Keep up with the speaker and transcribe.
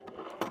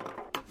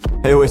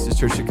Hey, Oasis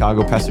Church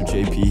Chicago, Pastor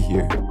JP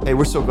here. Hey,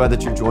 we're so glad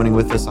that you're joining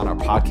with us on our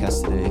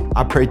podcast today.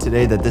 I pray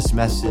today that this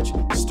message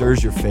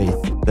stirs your faith,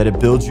 that it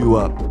builds you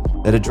up,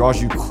 that it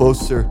draws you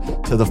closer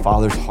to the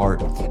Father's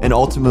heart, and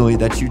ultimately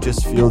that you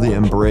just feel the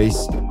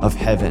embrace of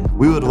heaven.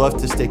 We would love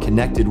to stay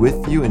connected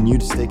with you and you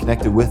to stay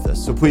connected with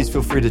us. So please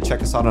feel free to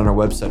check us out on our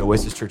website,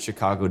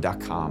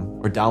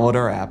 oasischurchchicago.com, or download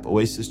our app,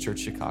 Oasis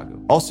Church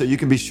Chicago. Also, you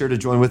can be sure to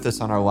join with us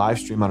on our live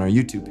stream on our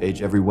YouTube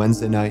page every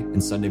Wednesday night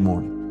and Sunday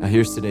morning. Now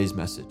here's today's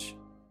message.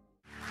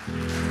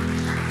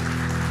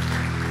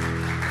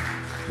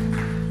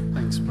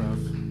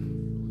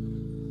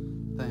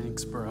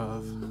 Thanks,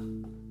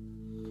 bruv.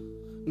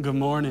 Good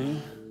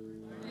morning.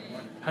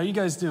 How you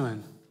guys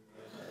doing?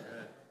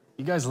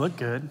 You guys look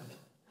good.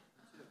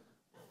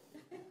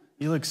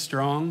 You look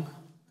strong.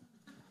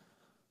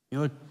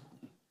 You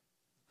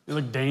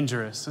look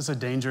dangerous. This is a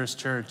dangerous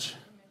church.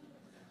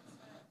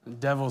 The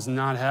devil's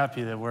not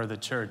happy that we're the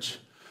church.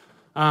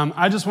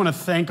 I just want to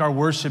thank our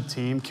worship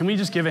team. Can we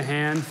just give a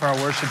hand for our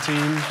worship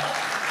team?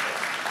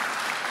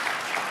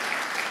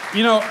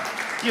 You know,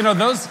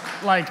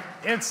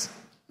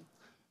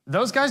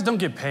 those guys don't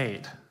get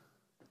paid,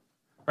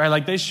 right?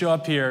 Like they show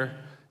up here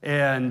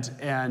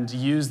and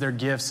use their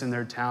gifts and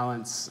their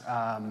talents.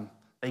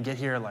 They get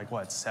here at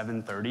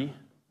 7:30,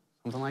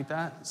 something like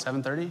that,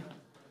 7:30,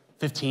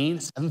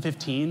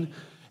 7:15.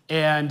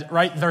 And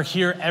right, they're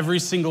here every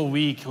single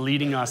week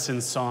leading us in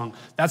song.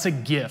 That's a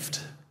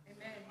gift.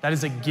 That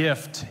is a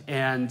gift,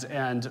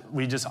 and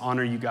we just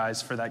honor you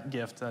guys for that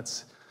gift.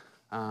 That's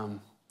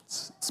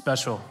it's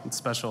special. It's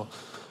special.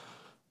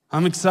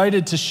 I'm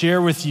excited to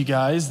share with you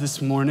guys this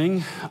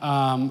morning.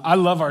 I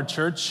love our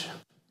church.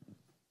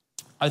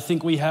 I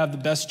think we have the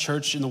best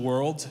church in the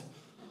world.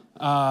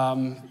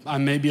 I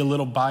may be a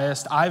little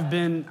biased. I've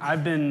been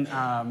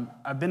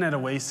at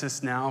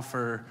Oasis now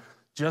for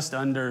just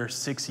under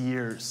 6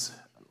 years.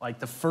 Like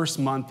the first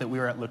month that we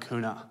were at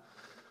Lacuna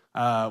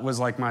was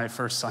like my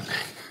first Sunday.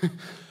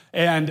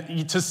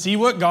 And to see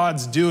what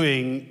God's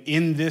doing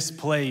in this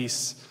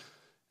place,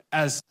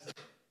 as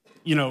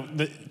you know,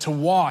 to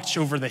watch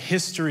over the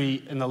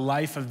history and the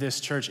life of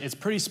this church, it's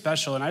pretty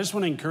special. And I just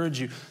want to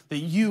encourage you that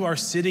you are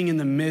sitting in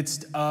the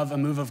midst of a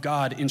move of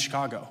God in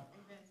Chicago.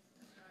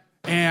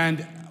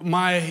 And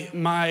my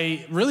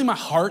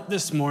heart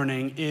this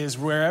morning is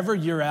wherever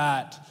you're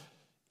at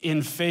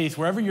in faith,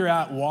 wherever you're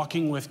at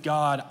walking with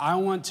God, I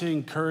want to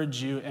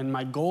encourage you. And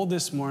my goal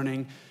this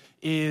morning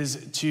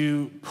is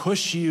to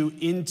push you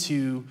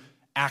into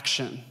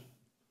action.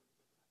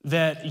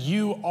 That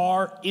you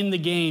are in the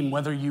game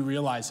whether you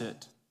realize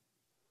it.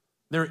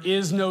 There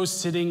is no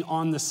sitting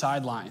on the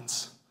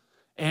sidelines.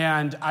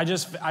 And I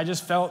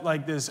just felt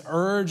like this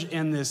urge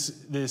and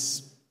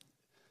this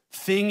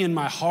thing in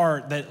my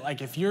heart that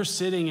like if you're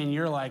sitting and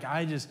you're like,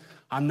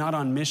 I'm not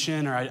on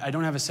mission, or I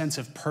don't have a sense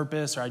of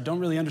purpose, or I don't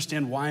really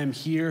understand why I'm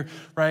here,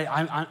 right?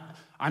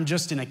 I'm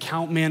just an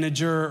account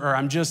manager, or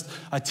I'm just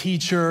a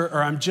teacher,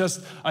 or I'm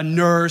just a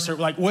nurse, or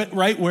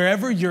right?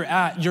 Wherever you're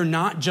at, you're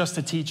not just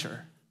a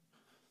teacher.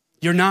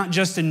 You're not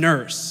just a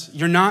nurse.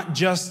 You're not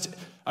just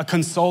a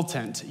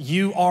consultant.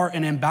 You are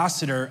an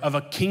ambassador of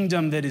a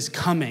kingdom that is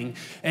coming,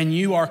 and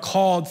you are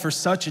called for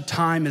such a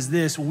time as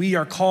this. We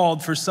are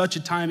called for such a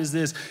time as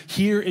this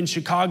here in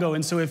Chicago.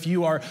 And so if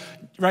you're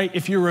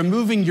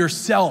removing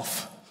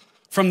yourself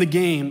from the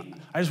game,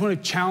 I just want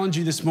to challenge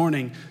you this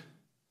morning,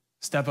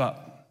 step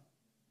up.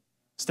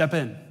 Step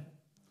in.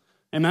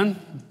 Amen?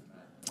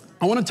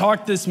 I want to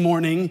talk this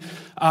morning,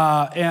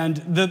 and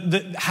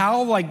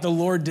how the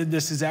Lord did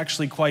this is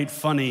actually quite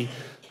funny.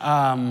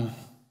 I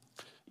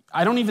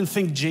don't even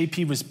think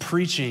JP was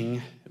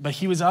preaching, but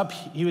he was up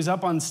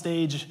on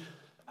stage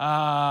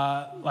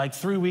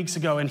 3 weeks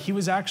ago, and he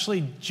was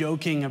actually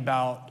joking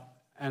about,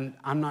 and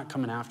I'm not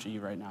coming after you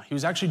right now, he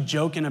was actually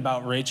joking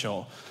about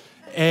Rachel.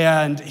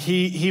 And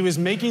he was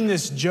making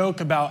this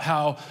joke about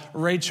how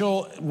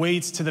Rachel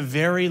waits to the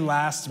very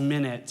last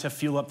minute to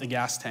fuel up the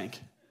gas tank.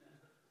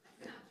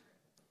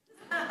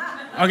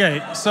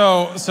 Okay,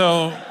 so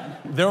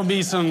there will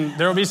be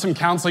some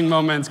counseling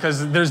moments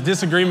because there's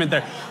disagreement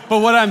there. But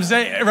what I'm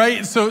saying,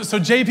 right? So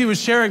JP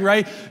was sharing,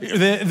 right?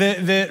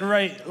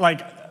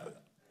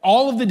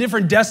 All of the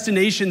different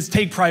destinations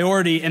take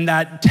priority in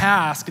that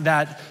task,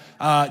 that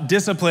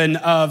discipline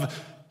of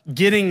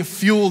getting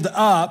fueled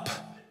up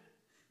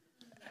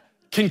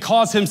can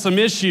cause him some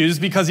issues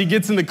because he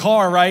gets in the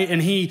car, right?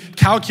 And he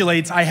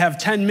calculates, I have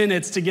 10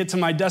 minutes to get to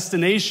my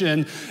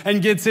destination,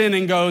 and gets in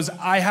and goes,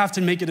 I have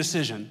to make a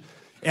decision.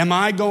 Am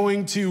I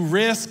going to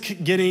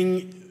risk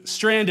getting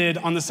stranded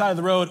on the side of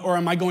the road, or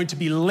am I going to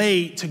be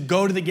late to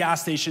go to the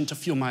gas station to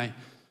fuel my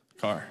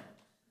car,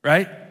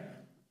 right?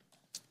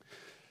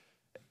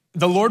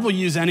 The Lord will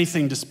use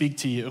anything to speak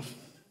to you.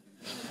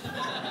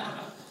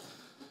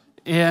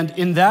 And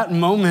in that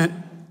moment,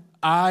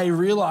 I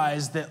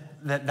realized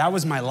that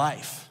was my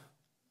life.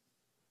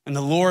 And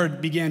the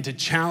Lord began to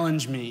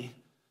challenge me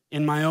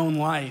in my own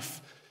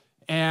life.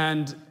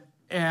 And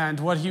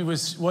what he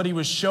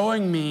was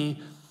showing me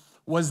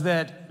was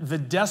that the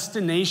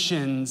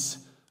destinations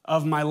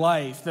of my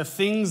life, the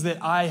things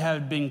that I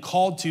had been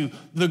called to,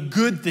 the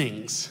good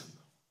things,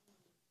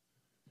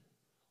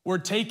 were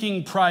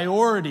taking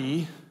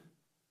priority,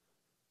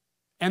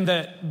 and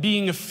that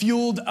being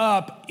fueled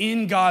up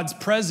in God's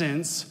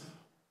presence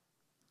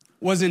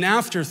was an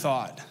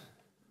afterthought.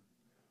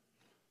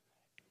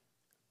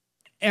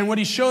 And what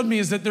he showed me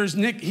is that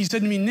he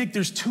said to me, Nick,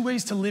 there's two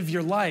ways to live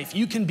your life.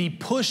 You can be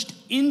pushed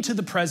into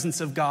the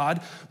presence of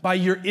God by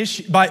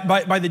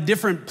the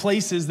different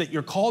places that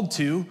you're called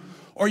to,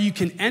 or you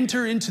can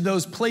enter into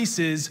those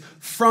places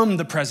from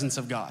the presence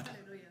of God.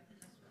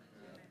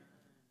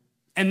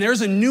 And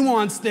there's a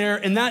nuance there,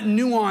 and that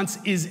nuance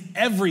is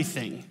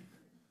everything.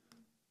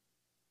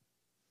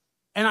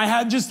 And I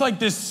had just like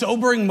this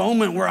sobering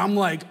moment where I'm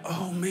like,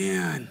 oh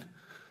man.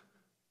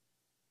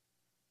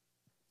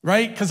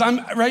 Right? Because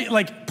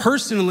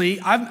personally,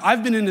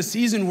 I've been in a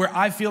season where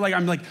I feel like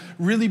I'm like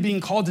really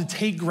being called to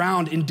take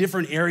ground in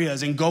different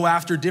areas and go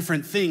after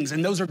different things.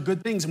 And those are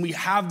good things, and we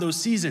have those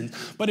seasons.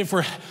 But if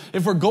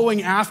we're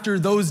going after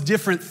those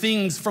different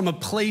things from a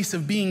place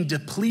of being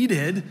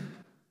depleted,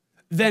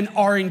 then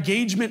our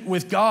engagement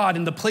with God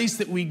and the place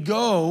that we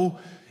go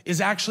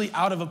is actually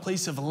out of a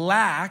place of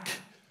lack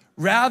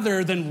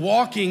rather than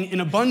walking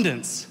in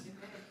abundance.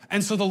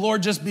 And so the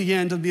Lord just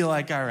began to be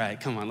like, all right,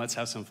 come on, let's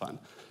have some fun.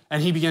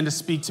 And he began to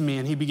speak to me,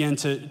 and he began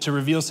to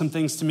reveal some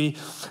things to me.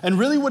 And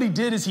really what he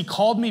did is he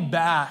called me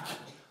back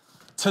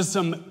to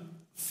some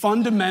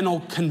fundamental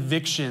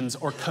convictions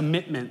or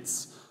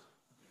commitments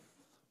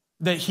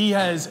that he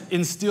has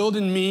instilled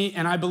in me,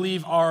 and I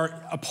believe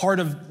are a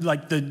part of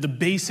like the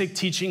basic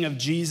teaching of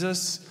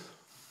Jesus.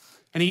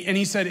 And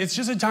he said, it's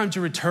just a time to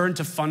return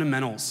to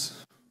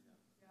fundamentals.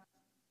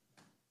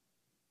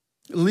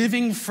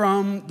 Living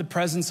from the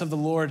presence of the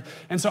Lord.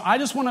 And so I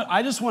just want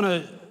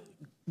to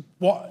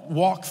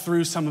walk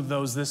through some of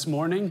those this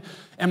morning.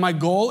 And my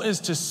goal is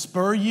to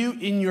spur you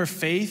in your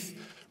faith,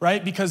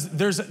 right? Because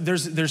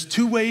there's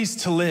two ways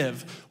to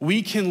live.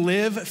 We can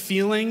live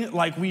feeling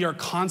like we are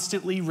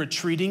constantly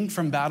retreating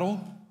from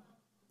battle,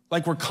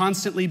 like we're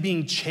constantly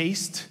being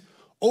chased,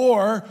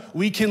 or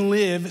we can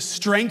live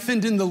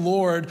strengthened in the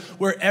Lord,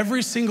 where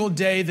every single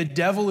day the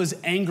devil is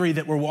angry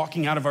that we're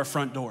walking out of our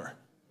front door.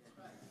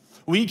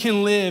 We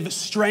can live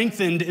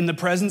strengthened in the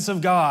presence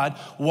of God,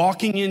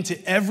 walking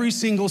into every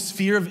single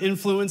sphere of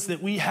influence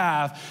that we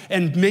have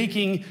and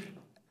making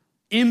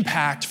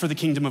impact for the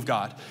kingdom of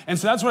God. And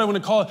so that's what I want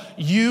to call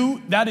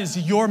you. That is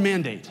your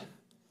mandate.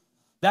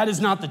 That is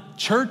not the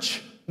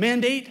church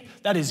mandate.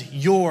 That is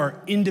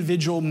your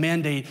individual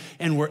mandate.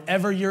 And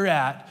wherever you're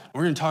at,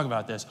 we're going to talk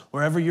about this,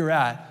 wherever you're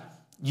at,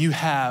 you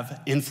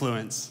have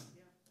influence.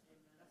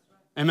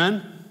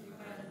 Amen?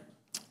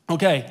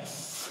 Okay.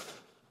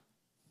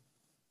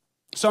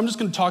 So I'm just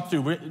going to talk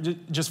through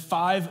just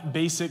 5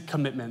 basic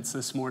commitments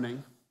this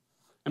morning.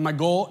 And my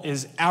goal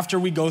is after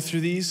we go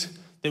through these,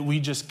 that we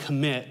just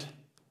commit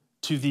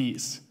to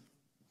these.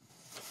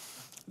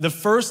 The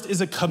first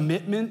is a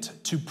commitment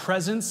to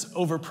presence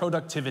over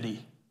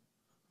productivity.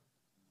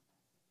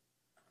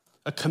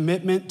 A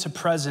commitment to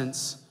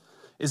presence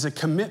is a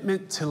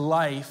commitment to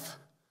life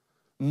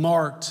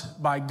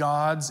marked by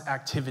God's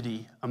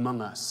activity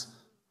among us.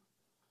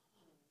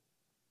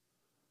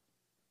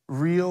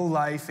 Real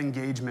life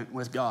engagement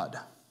with God.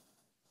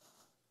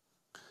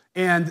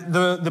 And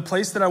the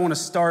place that I want to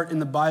start in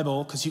the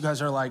Bible, because you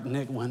guys are like,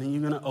 Nick, when are you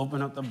going to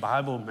open up the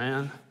Bible,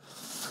 man?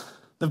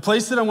 The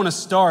place that I want to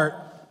start,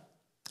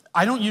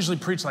 I don't usually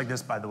preach like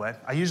this, by the way.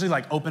 I usually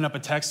like open up a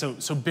text,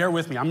 so bear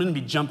with me. I'm going to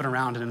be jumping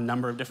around in a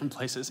number of different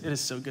places. It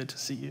is so good to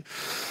see you.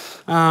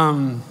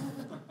 But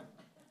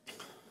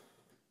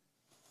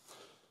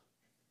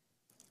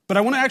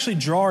I want to actually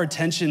draw our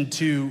attention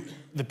to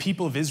the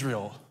people of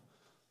Israel.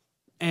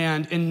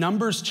 And in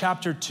Numbers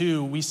chapter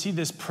 2, we see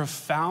this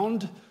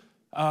profound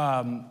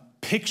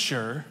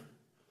picture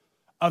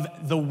of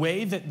the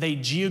way that they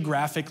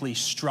geographically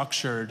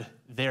structured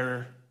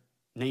their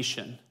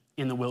nation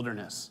in the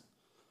wilderness.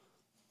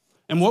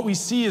 And what we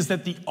see is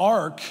that the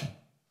ark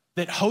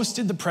that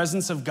hosted the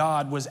presence of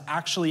God was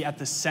actually at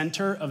the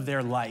center of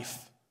their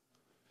life.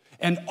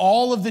 And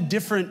all of the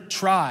different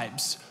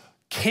tribes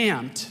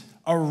camped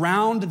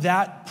around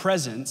that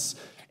presence,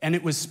 and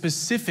it was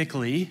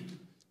specifically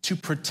to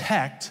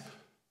protect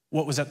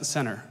what was at the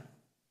center.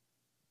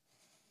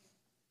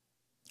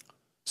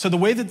 So the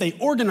way that they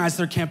organized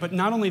their camp, but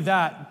not only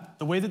that,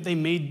 the way that they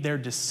made their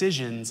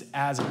decisions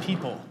as a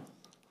people.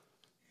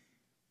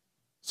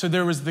 So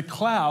there was the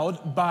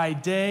cloud by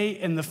day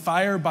and the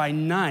fire by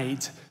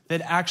night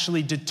that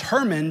actually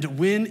determined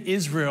when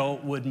Israel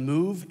would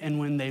move and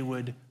when they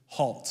would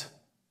halt.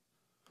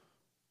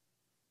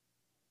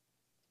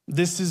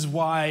 This is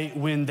why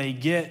when they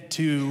get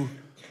to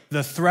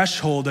the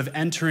threshold of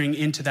entering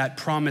into that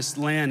promised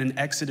land in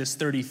Exodus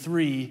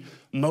 33,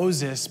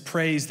 Moses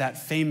prays that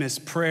famous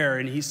prayer,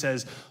 and he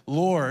says,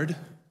 Lord,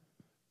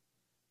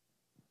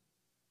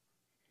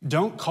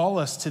 don't call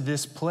us to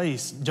this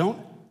place. Don't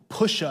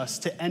push us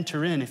to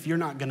enter in if you're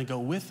not going to go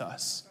with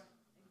us.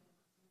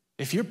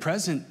 If your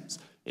presence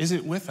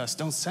isn't with us,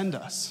 don't send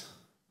us.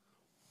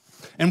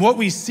 And what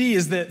we see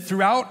is that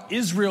throughout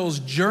Israel's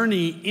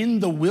journey in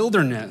the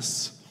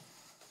wilderness,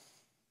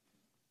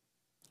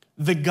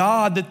 the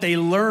God that they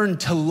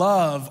learned to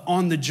love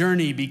on the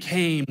journey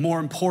became more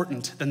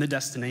important than the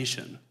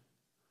destination.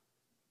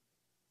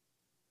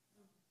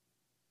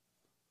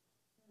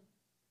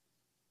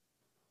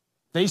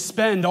 They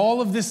spend all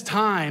of this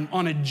time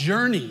on a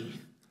journey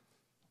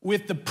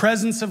with the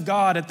presence of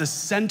God at the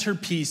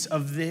centerpiece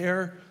of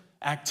their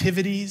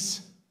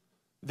activities,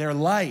 their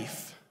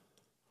life.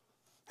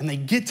 And they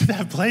get to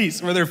that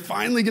place where they're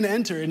finally going to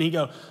enter, and he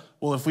go,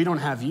 well, if we don't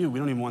have you, we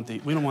don't want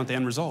the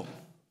end result.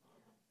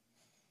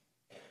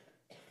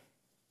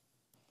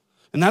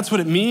 And that's what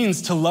it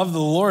means to love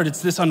the Lord.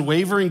 It's this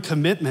unwavering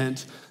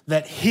commitment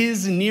that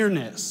his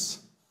nearness,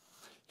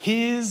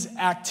 his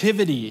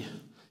activity,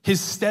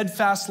 his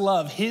steadfast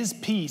love, his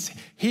peace,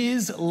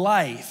 his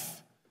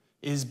life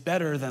is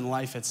better than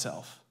life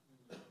itself.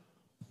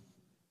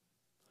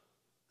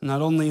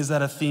 Not only is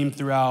that a theme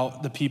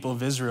throughout the people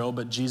of Israel,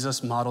 but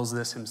Jesus models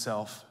this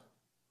himself.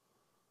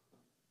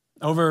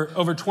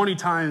 Over 20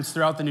 times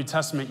throughout the New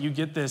Testament, you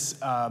get this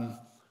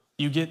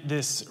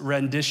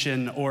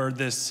rendition or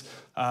this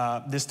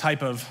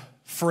type of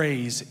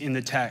phrase in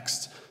the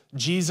text.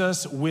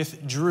 Jesus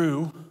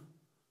withdrew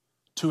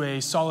to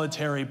a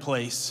solitary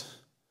place,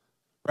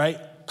 right?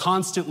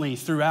 Constantly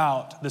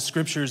throughout the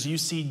scriptures, you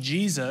see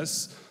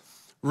Jesus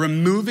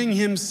removing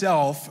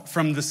himself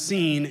from the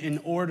scene in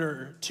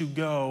order to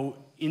go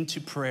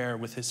into prayer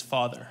with his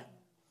Father.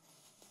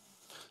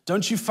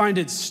 Don't you find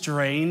it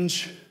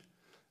strange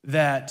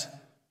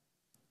that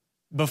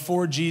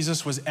before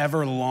Jesus was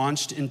ever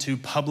launched into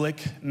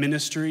public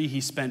ministry, he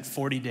spent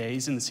 40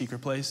 days in the secret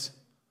place?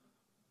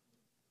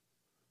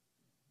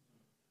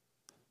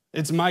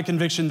 It's my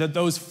conviction that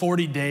those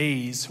 40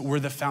 days were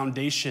the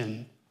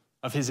foundation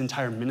of his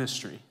entire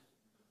ministry.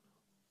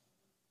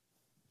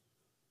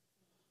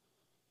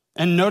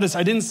 And notice,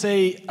 I didn't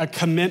say a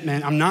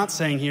commitment. I'm not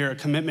saying here a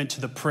commitment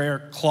to the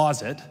prayer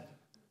closet,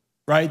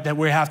 right? That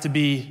we have to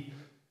be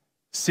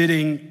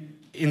sitting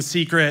in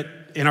secret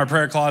in our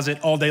prayer closet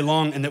all day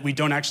long and that we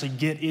don't actually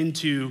get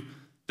into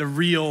the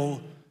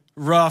real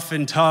rough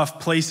and tough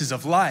places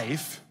of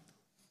life.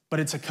 But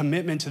it's a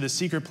commitment to the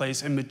secret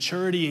place, and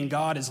maturity in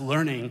God is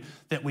learning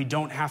that we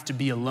don't have to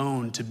be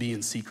alone to be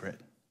in secret.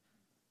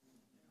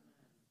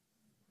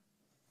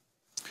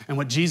 And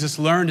what Jesus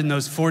learned in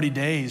those 40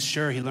 days,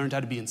 sure, he learned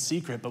how to be in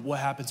secret, but what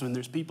happens when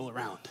there's people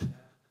around?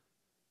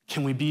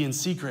 Can we be in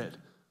secret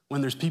when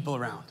there's people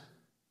around?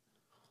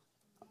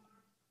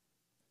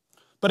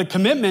 But a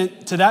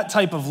commitment to that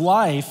type of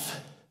life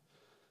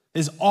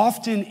is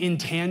often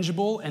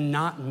intangible and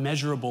not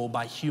measurable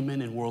by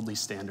human and worldly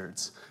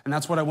standards. And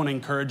that's what I want to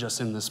encourage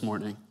us in this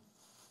morning.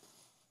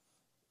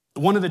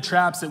 One of the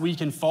traps that we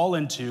can fall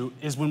into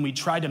is when we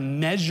try to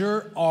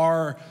measure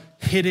our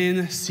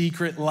hidden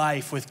secret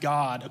life with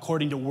God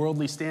according to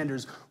worldly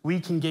standards, we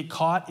can get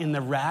caught in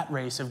the rat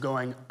race of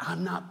going,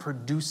 I'm not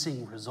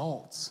producing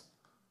results.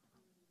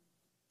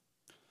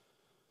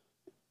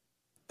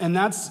 And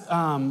that's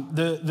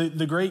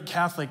the great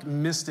Catholic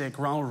mystic,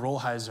 Ronald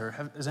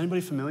Rolheiser. Is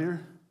anybody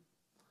familiar?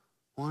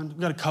 One? We've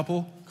got a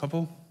couple.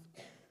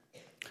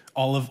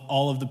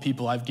 All of the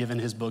people I've given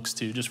his books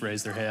to just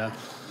raise their hand.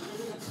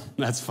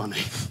 That's funny.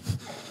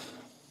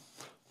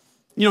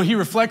 You know, he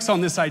reflects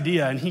on this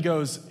idea and he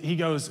goes,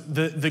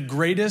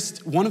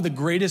 one of the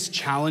greatest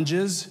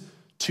challenges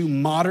to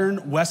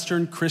modern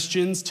Western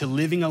Christians to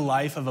living a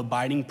life of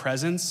abiding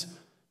presence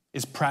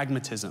is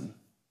pragmatism.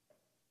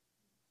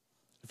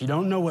 If you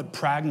don't know what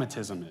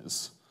pragmatism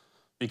is,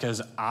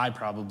 because I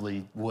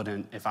probably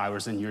wouldn't if I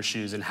was in your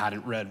shoes and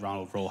hadn't read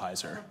Ronald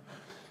Rolheiser.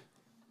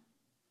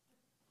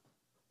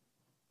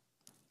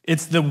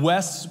 It's the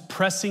West's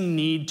pressing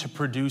need to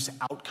produce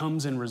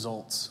outcomes and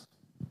results.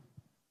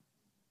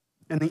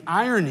 And the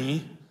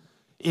irony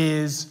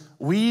is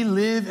we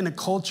live in a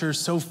culture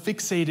so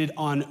fixated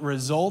on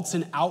results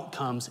and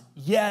outcomes,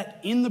 yet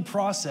in the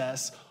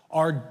process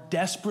are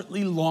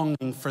desperately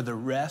longing for the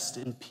rest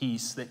and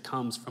peace that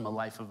comes from a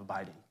life of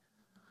abiding.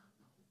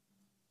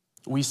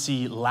 We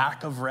see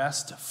lack of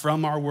rest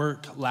from our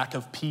work, lack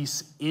of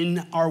peace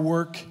in our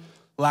work,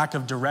 lack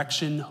of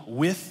direction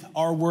with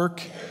our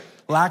work,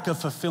 lack of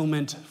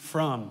fulfillment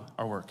from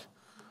our work.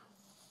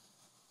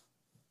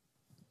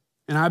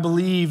 And I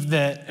believe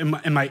that,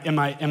 in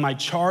my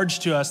charge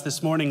to us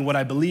this morning, what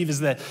I believe is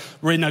that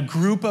when a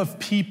group of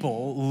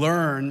people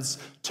learns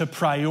to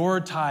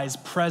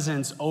prioritize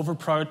presence over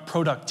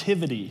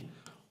productivity,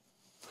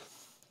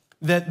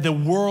 that the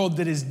world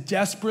that is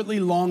desperately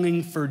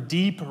longing for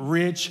deep,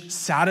 rich,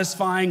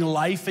 satisfying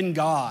life in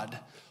God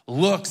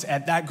looks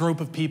at that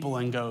group of people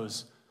and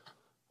goes,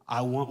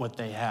 I want what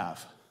they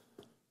have.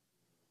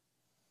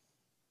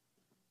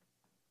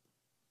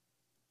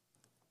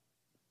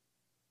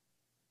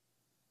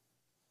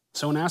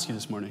 So I want to ask you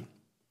this morning,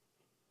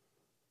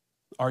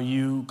 are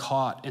you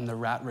caught in the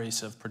rat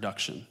race of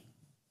production?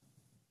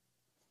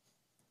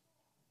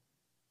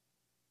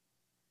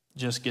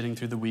 Just getting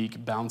through the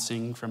week,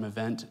 bouncing from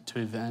event to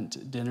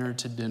event, dinner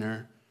to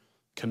dinner,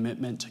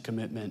 commitment to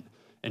commitment,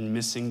 and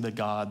missing the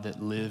God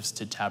that lives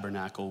to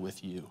tabernacle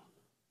with you?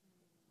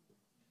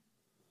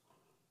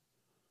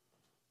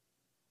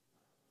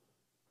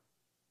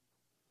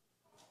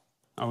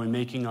 Are we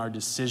making our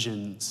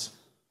decisions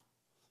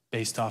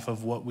based off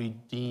of what we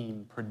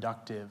deem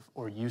productive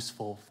or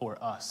useful for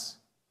us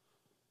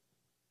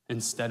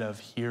instead of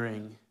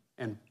hearing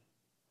and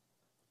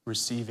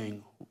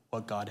receiving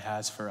what God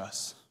has for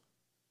us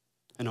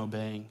and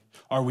obeying?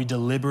 Are we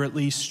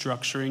deliberately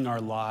structuring our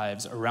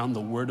lives around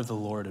the word of the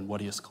Lord and what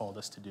he has called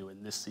us to do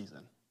in this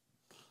season?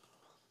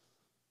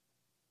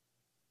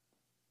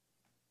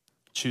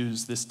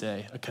 Choose this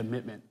day a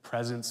commitment,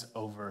 presence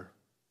over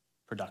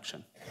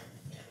production.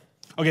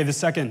 Okay, the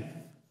second.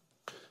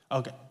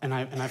 Okay, and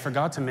I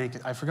forgot to make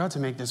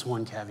this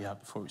one caveat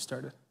before we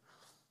started.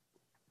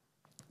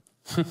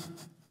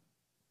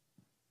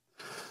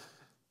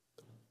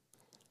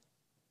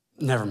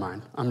 Never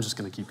mind. I'm just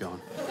going to keep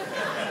going.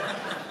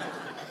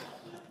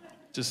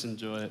 Just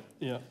enjoy it.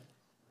 Yeah.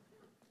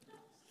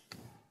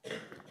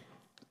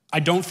 I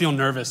don't feel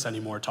nervous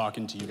anymore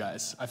talking to you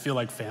guys. I feel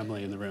like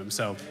family in the room,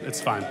 so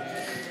it's fine.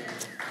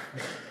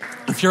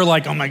 If you're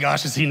like, oh my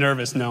gosh, is he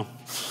nervous? No,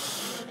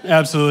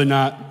 absolutely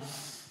not.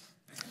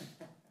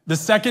 The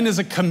second is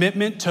a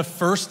commitment to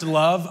first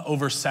love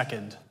over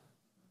second.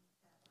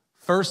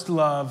 First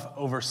love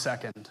over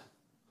second.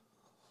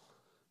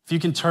 If you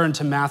can turn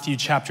to Matthew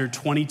chapter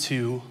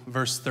 22,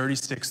 verse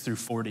 36 through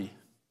 40.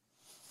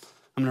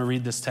 I'm going to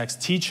read this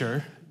text.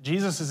 Teacher,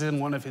 Jesus is in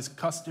one of his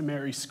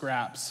customary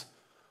scraps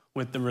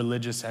with the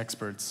religious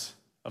experts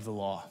of the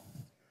law.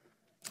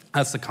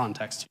 That's the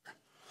context here.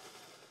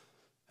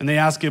 And they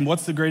ask him,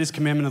 what's the greatest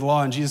commandment of the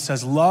law? And Jesus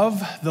says,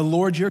 love the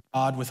Lord your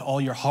God with all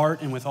your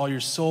heart and with all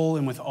your soul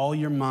and with all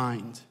your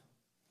mind.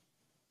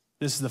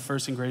 This is the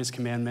first and greatest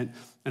commandment.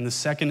 And the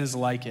second is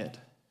like it.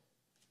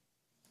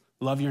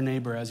 Love your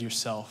neighbor as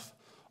yourself.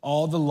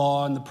 All the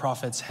law and the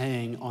prophets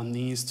hang on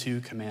these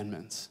two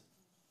commandments.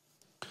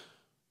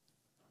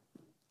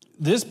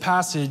 This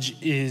passage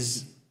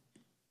is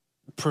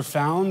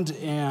profound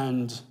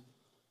and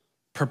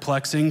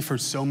perplexing for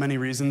so many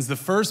reasons. The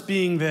first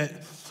being that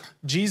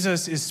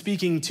Jesus is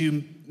speaking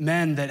to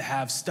men that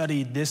have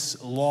studied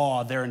this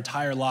law their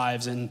entire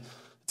lives, and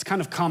it's kind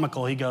of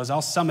comical. He goes,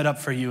 I'll sum it up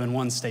for you in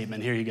one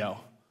statement. Here you go.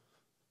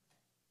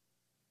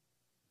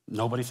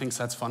 Nobody thinks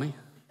that's funny?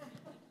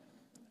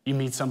 You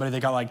meet somebody,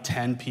 they got like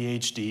 10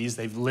 PhDs.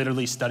 They've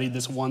literally studied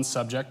this one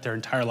subject their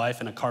entire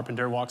life, and a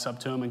carpenter walks up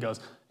to them and goes,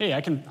 hey,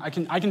 I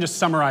can just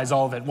summarize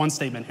all of it. One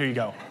statement, here you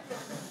go.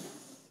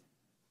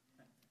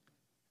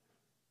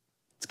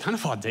 It's kind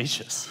of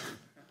audacious.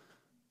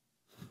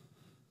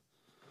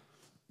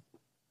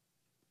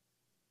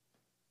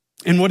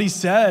 And what he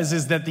says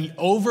is that the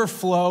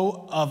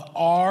overflow of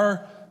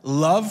our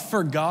love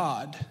for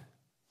God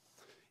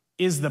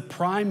is the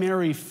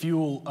primary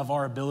fuel of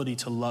our ability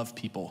to love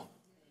people.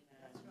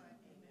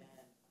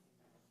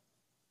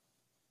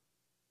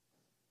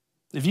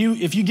 If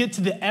you get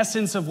to the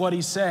essence of what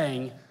he's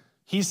saying,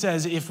 he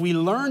says, if we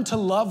learn to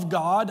love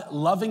God,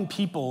 loving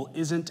people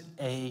isn't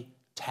a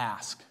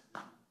task.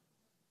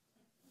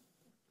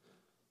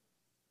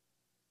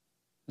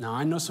 Now,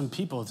 I know some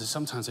people that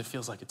sometimes it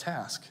feels like a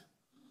task.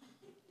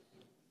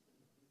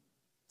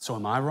 So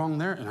am I wrong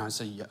there? And I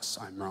say, yes,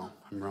 I'm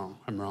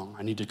wrong.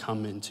 I need to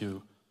come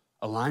into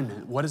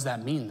alignment. What does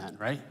that mean then,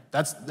 right?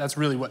 That's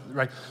really what,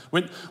 right?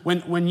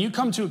 When you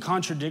come to a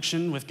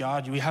contradiction with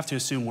God, we have to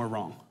assume we're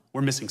wrong.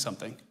 We're missing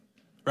something,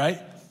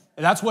 right?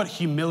 And that's what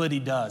humility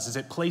does, is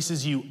it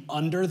places you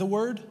under the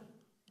word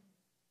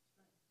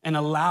and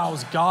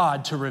allows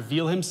God to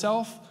reveal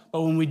himself.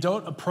 But when we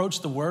don't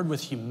approach the word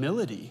with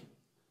humility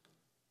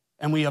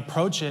and we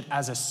approach it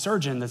as a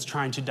surgeon that's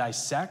trying to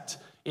dissect,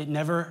 it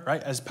never,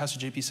 right, as Pastor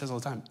JP says all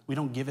the time, we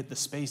don't give it the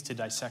space to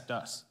dissect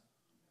us.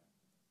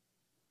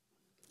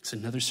 It's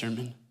another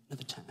sermon,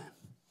 another time.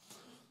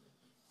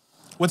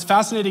 What's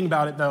fascinating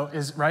about it, though,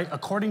 is, right,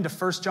 according to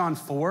 1 John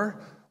 4,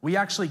 we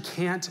actually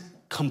can't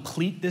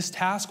complete this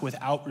task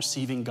without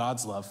receiving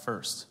God's love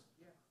first.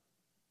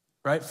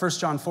 Right? 1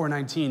 John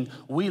 4:19,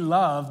 we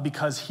love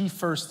because he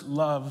first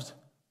loved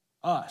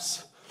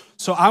us.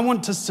 So I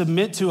want to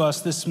submit to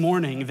us this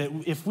morning that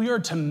if we are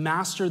to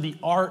master the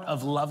art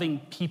of loving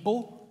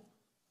people,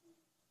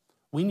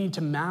 we need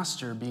to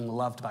master being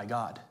loved by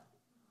God.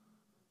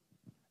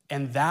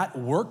 And that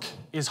work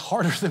is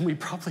harder than we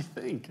probably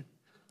think.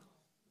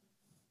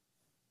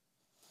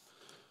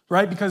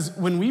 Right? Because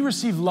when we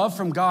receive love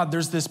from God,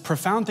 there's this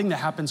profound thing that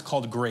happens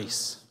called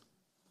grace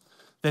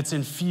that's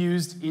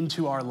infused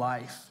into our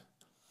life.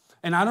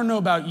 And I don't know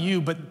about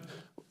you, but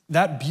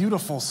that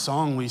beautiful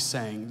song we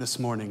sang this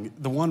morning,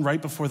 the one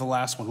right before the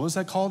last one, what was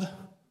that called?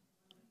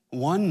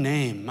 One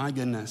Name, my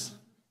goodness.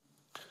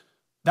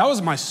 That was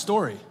my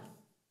story.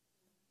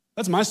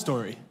 That's my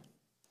story.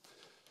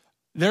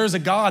 There is a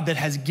God that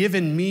has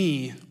given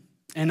me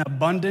an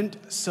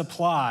abundant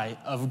supply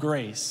of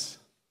grace.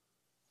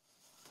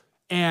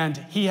 And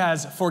he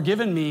has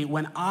forgiven me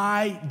when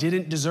I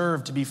didn't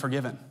deserve to be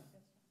forgiven.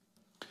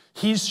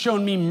 He's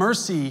shown me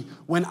mercy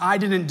when I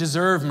didn't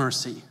deserve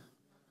mercy.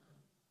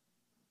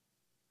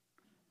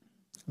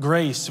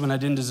 grace when I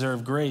didn't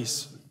deserve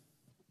grace.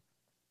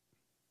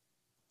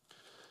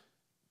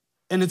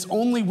 And it's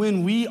only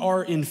when we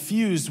are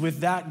infused with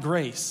that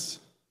grace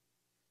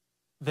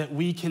that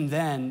we can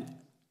then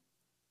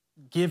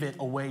give it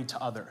away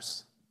to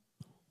others.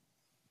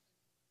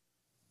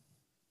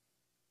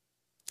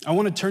 I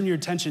want to turn your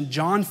attention,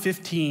 John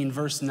 15,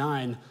 verse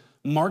 9.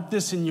 Mark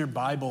this in your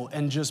Bible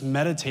and just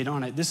meditate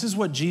on it. This is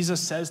what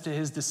Jesus says to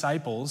his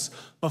disciples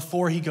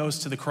before he goes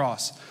to the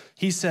cross.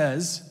 He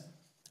says,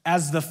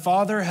 "As the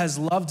Father has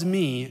loved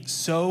me,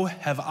 so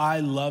have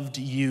I loved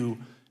you.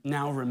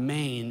 Now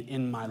remain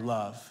in my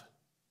love."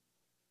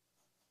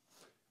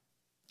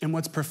 And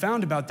what's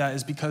profound about that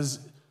is because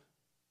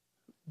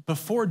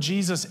before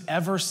Jesus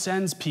ever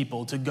sends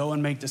people to go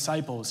and make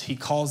disciples, he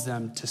calls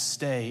them to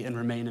stay and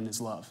remain in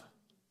his love.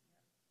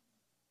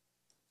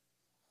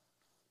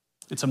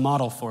 It's a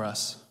model for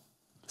us.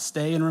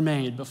 Stay and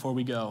remain before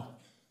we go.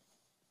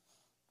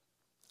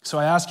 So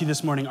I ask you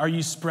this morning, are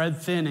you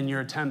spread thin in your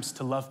attempts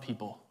to love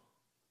people?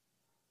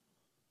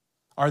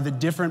 Are the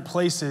different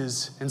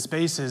places and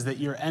spaces that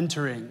you're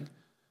entering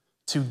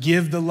to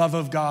give the love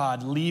of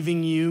God,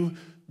 leaving you,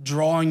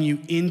 drawing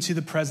you into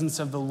the presence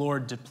of the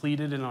Lord,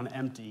 depleted and on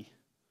empty?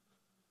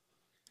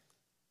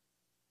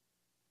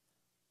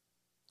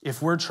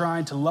 If we're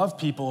trying to love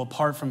people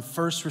apart from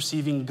first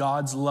receiving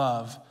God's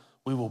love,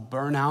 we will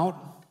burn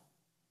out,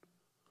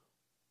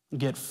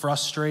 get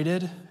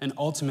frustrated, and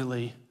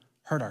ultimately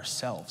hurt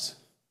ourselves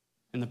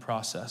in the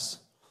process.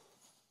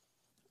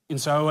 And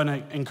so I want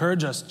to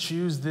encourage us,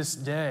 choose this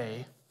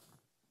day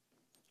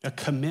a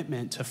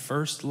commitment to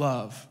first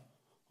love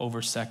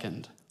over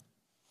second.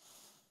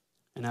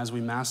 And as we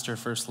master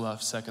first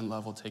love, second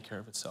love will take care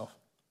of itself.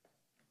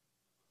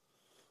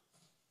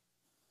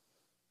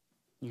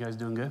 You guys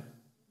doing good?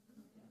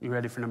 You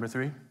ready for number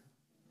 3?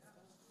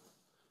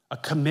 A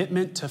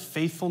commitment to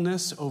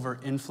faithfulness over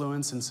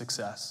influence and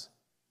success.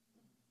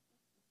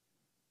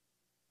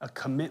 A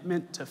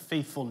commitment to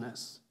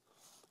faithfulness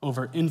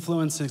over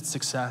influence and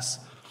success.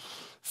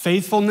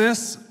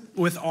 Faithfulness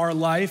with our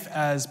life,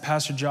 as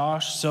Pastor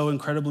Josh so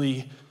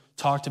incredibly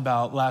talked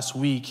about last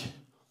week,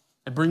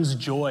 it brings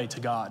joy to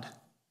God.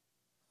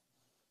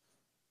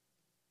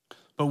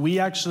 But we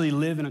actually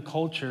live in a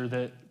culture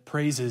that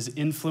praises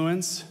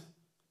influence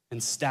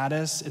and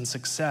status and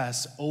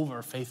success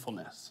over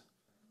faithfulness.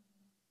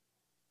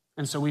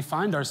 And so we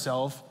find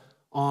ourselves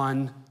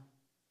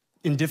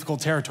in difficult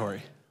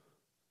territory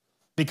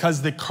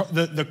because the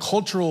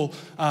cultural,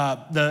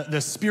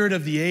 the spirit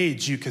of the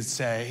age, you could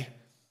say,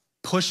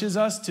 pushes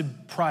us to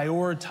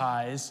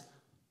prioritize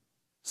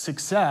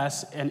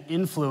success and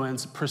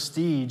influence,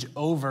 prestige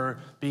over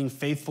being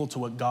faithful to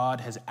what God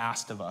has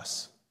asked of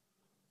us.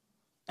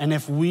 And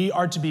if we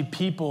are to be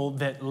people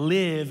that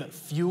live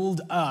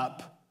fueled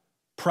up,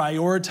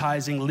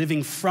 prioritizing,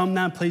 living from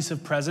that place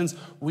of presence,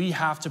 we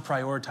have to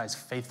prioritize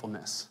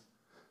faithfulness.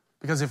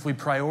 Because if we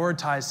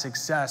prioritize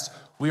success,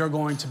 we are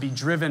going to be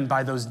driven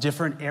by those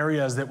different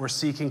areas that we're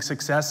seeking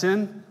success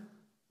in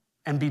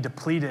and be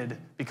depleted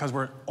because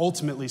we're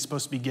ultimately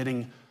supposed to be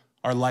getting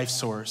our life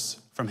source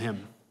from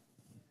him.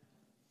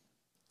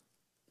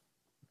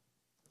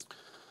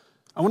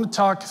 I want to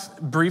talk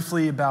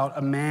briefly about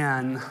a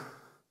man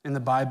in the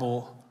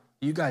Bible.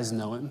 You guys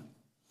know him.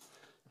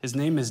 His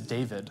name is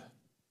David.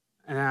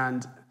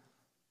 And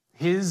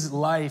his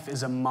life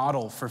is a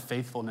model for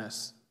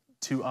faithfulness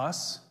to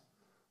us.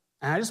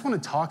 And I just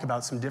want to talk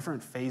about some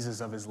different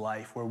phases of his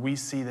life where we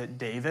see that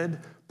David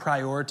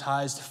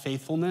prioritized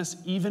faithfulness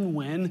even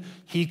when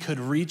he could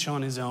reach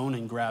on his own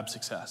and grab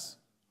success.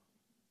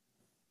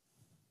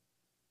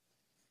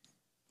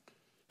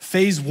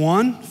 Phase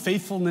 1,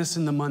 faithfulness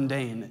in the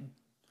mundane.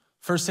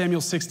 1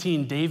 Samuel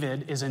 16,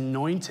 David is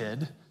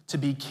anointed to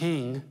be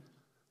king,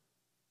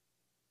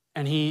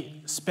 and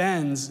he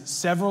spends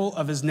several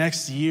of his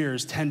next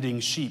years tending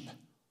sheep.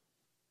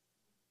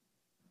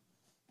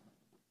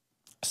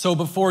 So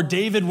before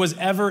David was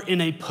ever in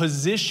a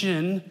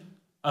position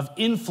of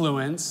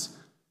influence,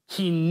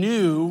 he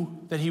knew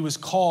that he was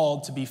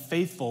called to be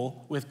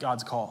faithful with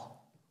God's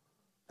call.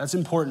 That's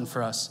important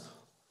for us.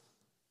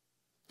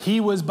 He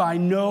was by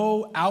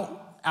no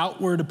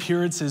outward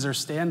appearances or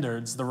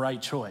standards the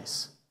right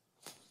choice.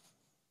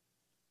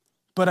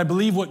 But I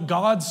believe what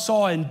God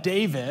saw in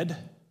David,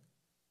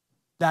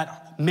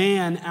 that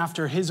man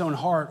after his own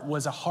heart,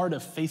 was a heart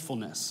of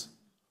faithfulness.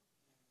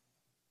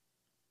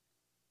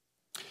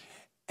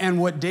 And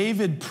what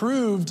David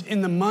proved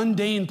in the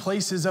mundane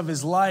places of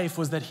his life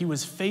was that he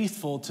was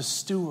faithful to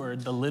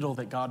steward the little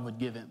that God would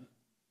give him.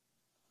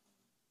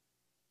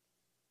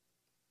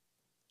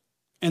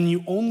 And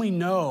you only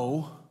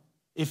know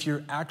if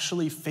you're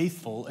actually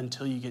faithful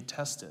until you get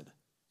tested.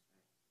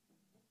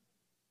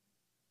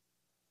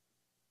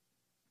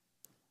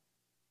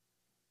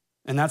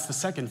 And that's the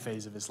second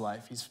phase of his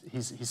life.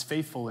 He's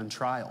faithful in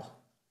trial.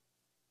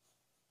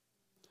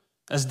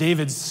 As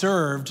David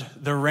served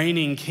the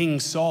reigning King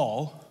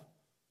Saul,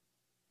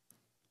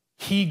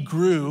 he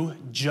grew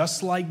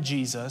just like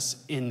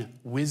Jesus in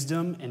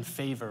wisdom and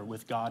favor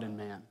with God and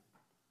man.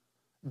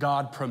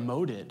 God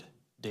promoted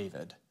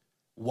David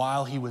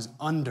while he was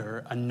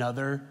under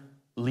another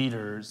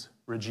leader's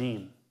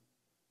regime.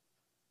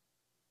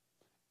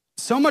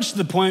 So much to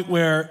the point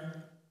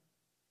where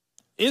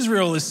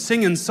Israel is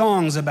singing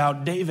songs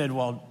about David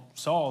while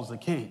Saul's the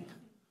king.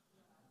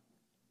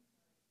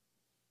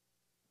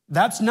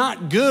 That's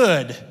not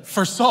good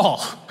for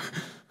Saul.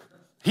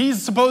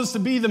 He's supposed to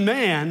be the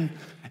man,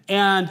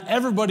 and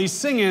everybody's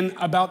singing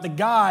about the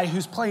guy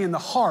who's playing the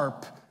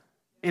harp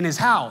in his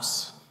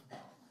house.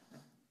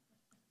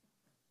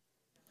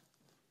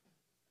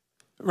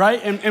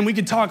 Right? And we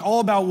could talk all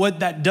about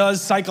what that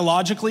does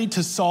psychologically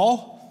to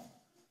Saul.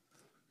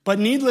 But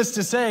needless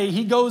to say,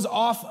 he goes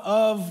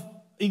on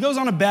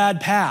a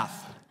bad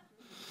path.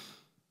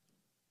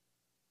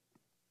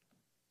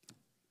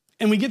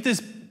 And we get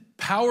this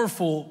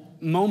powerful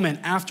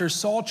moment after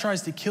Saul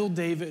tries to kill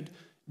David.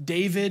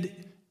 David,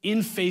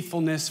 in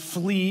faithfulness,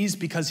 flees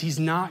because he's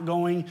not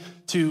going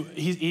to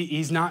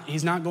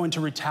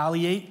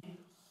retaliate.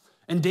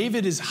 And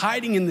David is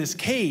hiding in this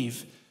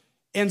cave.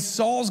 And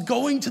Saul's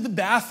going to the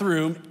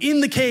bathroom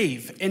in the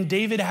cave, and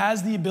David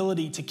has the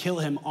ability to kill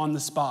him on the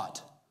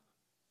spot.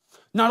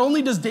 Not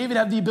only does David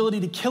have the ability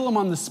to kill him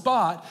on the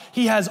spot,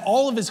 he has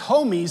all of his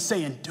homies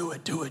saying, do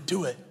it, do it,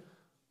 do it.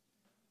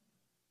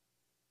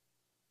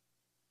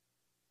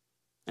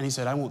 And he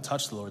said, I won't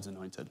touch the Lord's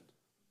anointed.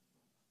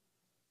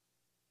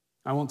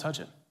 I won't touch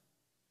it.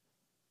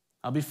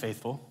 I'll be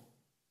faithful.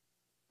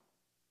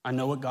 I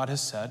know what God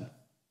has said.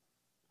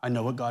 I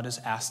know what God has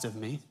asked of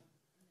me.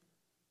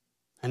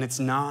 And it's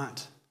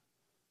not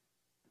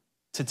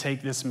to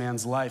take this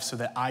man's life so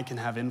that I can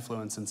have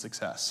influence and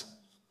success,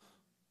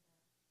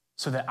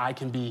 so that I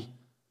can be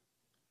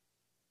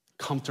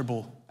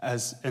comfortable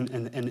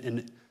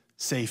and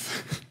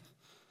safe.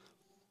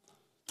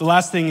 The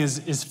last thing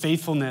is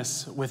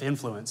faithfulness with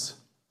influence.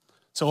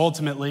 So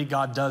ultimately,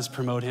 God does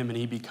promote him and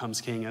he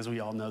becomes king, as we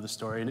all know the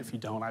story. And if you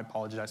don't, I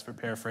apologize for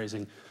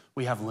paraphrasing.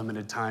 We have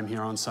limited time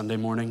here on Sunday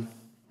morning.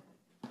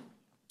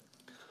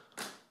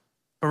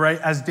 But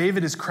right, as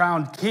David is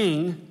crowned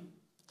king,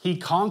 he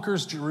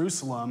conquers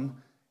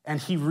Jerusalem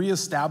and he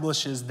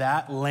reestablishes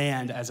that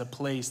land as a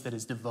place that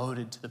is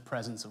devoted to the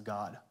presence of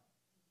God.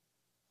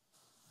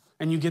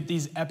 And you get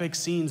these epic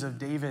scenes of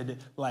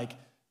David, like,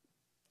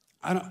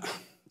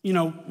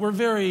 we're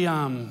very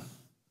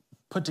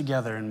put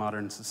together in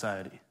modern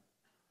society.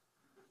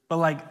 But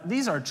like,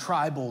 these are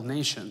tribal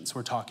nations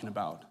we're talking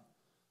about.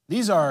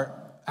 These are,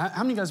 how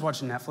many of you guys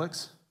watch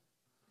Netflix?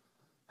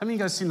 How many of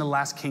you guys seen The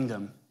Last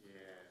Kingdom?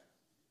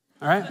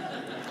 All right?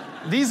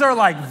 These are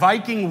like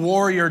Viking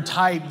warrior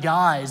type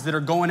guys that are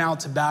going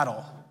out to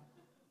battle,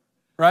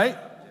 right?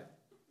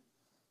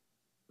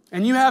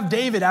 And you have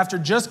David, after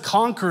just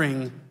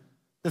conquering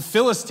the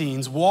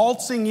Philistines,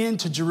 waltzing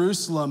into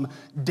Jerusalem,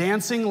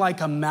 dancing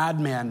like a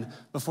madman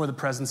before the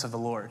presence of the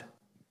Lord.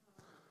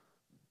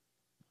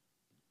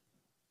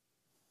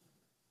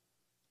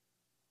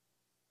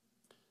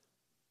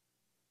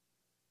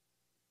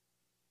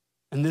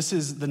 And this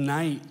is the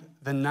night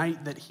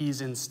that he's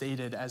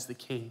instated as the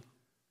king.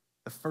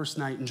 The first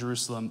night in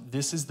Jerusalem,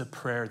 this is the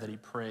prayer that he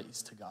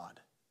prays to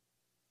God.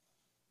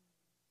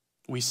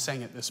 We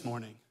sang it this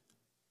morning.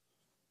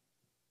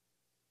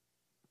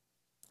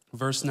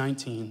 Verse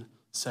 19,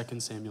 2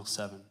 Samuel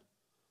 7.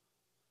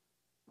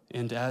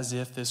 And as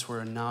if this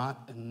were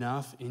not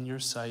enough in your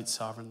sight,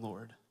 sovereign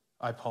Lord.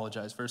 I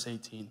apologize. Verse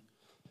 18.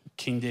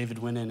 King David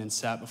went in and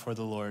sat before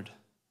the Lord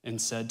and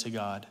said to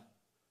God,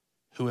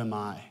 who am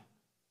I?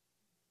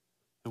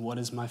 And what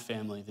is my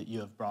family that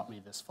you have brought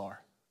me this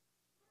far?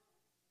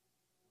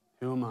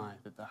 Who am I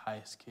that the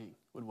highest king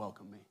would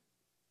welcome me?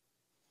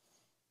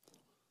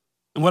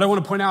 And what I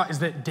want to point out is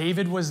that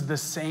David was the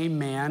same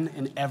man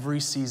in every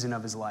season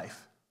of his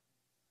life.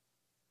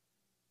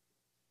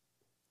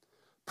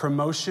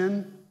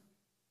 Promotion,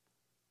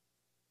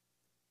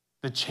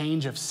 the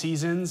change of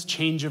seasons,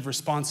 change of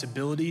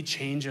responsibility,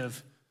 change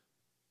of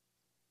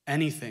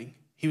anything.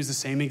 He was the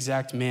same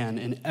exact man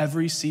in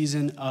every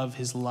season of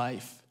his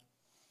life.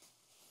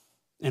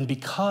 And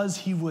because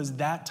he was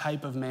that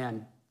type of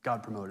man,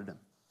 God promoted him.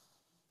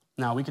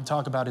 Now, we could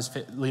talk about his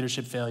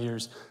leadership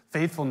failures.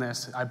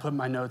 Faithfulness, I put in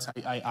my notes,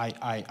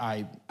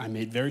 I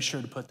made very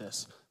sure to put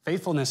this.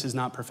 Faithfulness is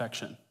not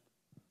perfection.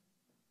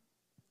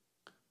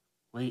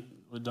 Wait,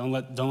 don't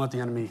let the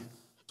enemy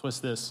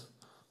twist this.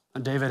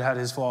 And David had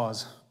his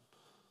flaws.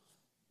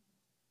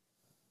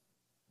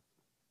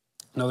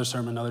 Another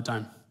sermon, another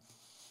time.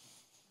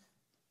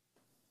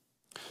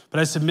 But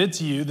I submit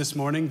to you this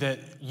morning that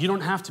you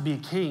don't have to be a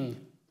king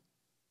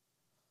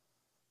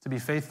to be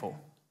faithful.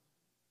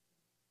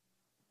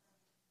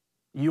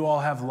 You all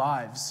have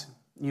lives.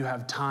 You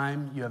have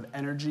time, you have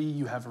energy,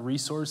 you have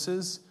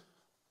resources,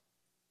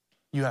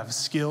 you have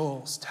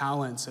skills,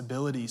 talents,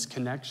 abilities,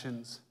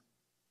 connections,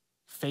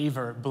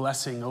 favor,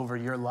 blessing over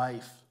your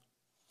life.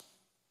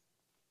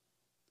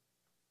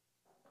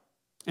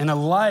 And a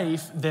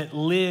life that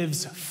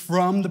lives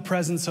from the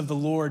presence of the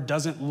Lord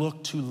doesn't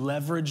look to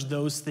leverage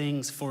those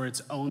things for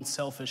its own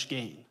selfish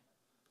gain,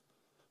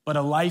 but but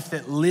a life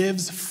that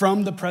lives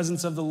from the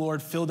presence of the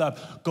Lord, filled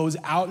up, goes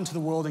out into the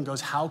world and goes,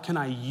 how can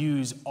I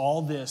use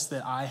all this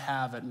that I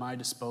have at my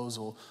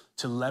disposal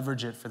to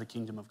leverage it for the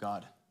kingdom of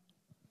God?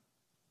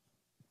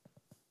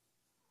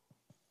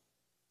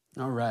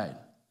 All right.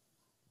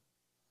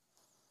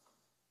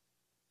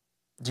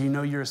 Do you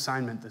know your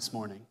assignment this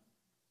morning?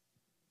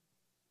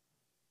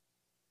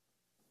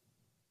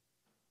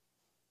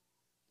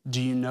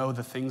 Do you know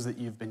the things that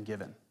you've been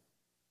given?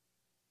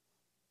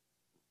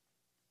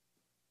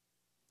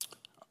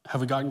 Have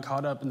we gotten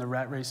caught up in the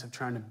rat race of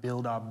trying to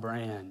build our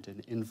brand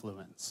and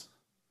influence?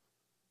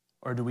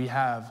 Or do we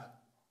have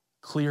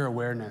clear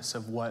awareness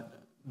of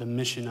what the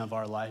mission of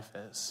our life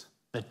is,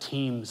 the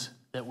teams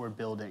that we're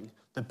building,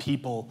 the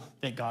people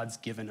that God's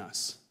given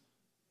us?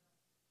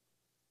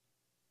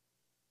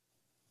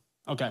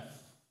 Okay.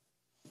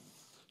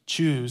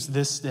 Choose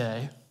this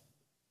day.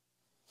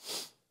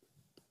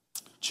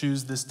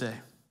 Choose this day.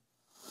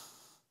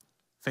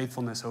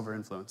 Faithfulness over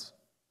influence.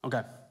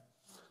 Okay.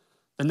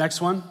 The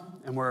next one,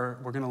 and we're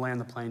going to land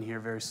the plane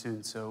here very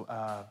soon. So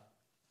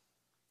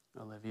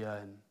Olivia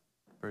and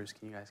Bruce,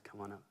 can you guys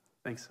come on up?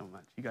 Thanks so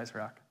much. You guys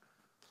rock.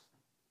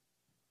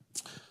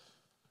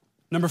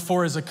 Number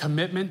 4 is a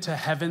commitment to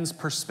heaven's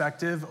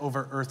perspective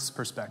over earth's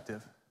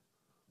perspective.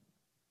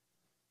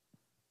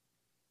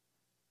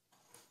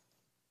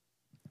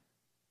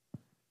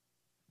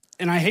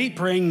 And I hate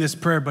praying this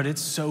prayer, but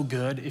it's so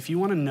good. If you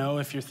want to know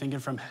if you're thinking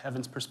from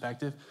heaven's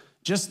perspective,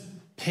 just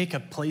pick a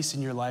place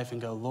in your life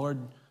and go, Lord,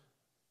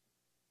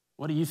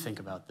 what do you think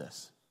about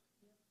this?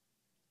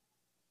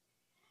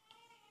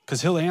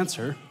 Because he'll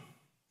answer.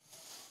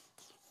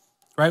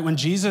 Right? When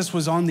Jesus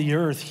was on the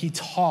earth, he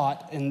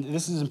taught, and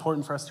this is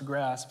important for us to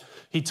grasp,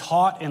 he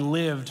taught and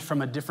lived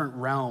from a different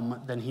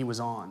realm than he was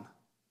on.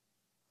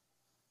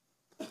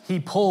 He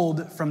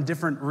pulled from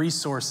different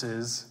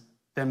resources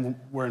than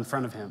were in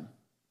front of him.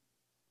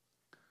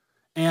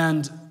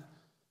 And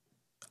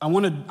I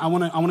want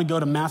to go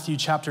to Matthew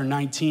chapter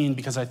 19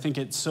 because I think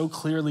it so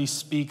clearly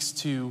speaks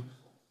to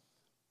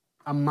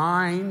a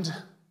mind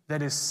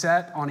that is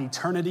set on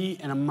eternity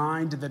and a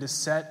mind that is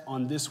set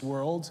on this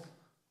world.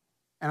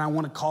 And I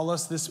want to call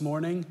us this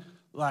morning,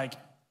 like,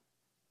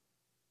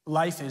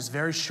 life is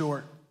very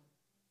short.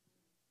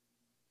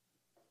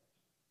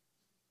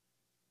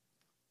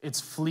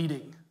 It's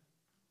fleeting.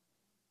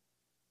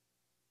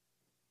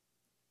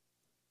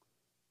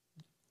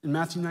 In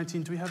Matthew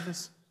 19, do we have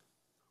this?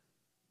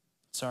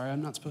 Sorry,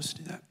 I'm not supposed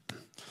to do that.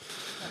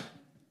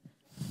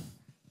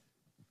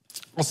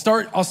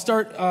 I'll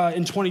start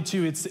in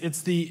 22.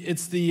 It's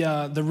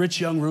the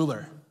rich young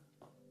ruler.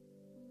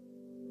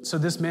 So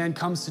this man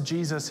comes to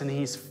Jesus and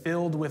he's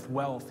filled with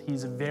wealth.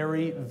 He's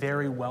very,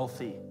 very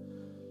wealthy.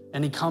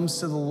 And he comes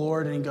to the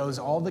Lord and he goes,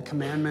 all the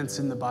commandments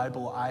in the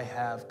Bible I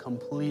have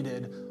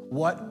completed.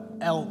 What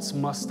else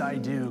must I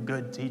do,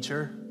 good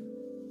teacher?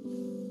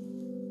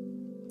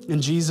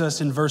 And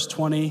Jesus in verse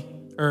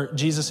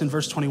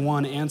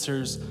 21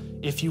 answers,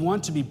 if you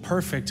want to be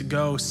perfect,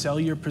 go sell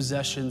your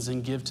possessions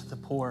and give to the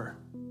poor,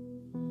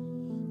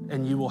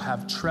 and you will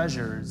have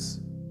treasures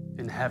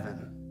in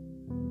heaven.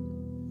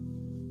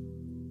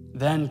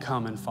 Then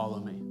come and follow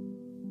me.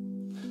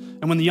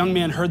 And when the young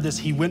man heard this,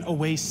 he went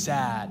away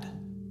sad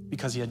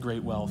because he had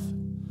great wealth.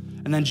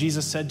 And then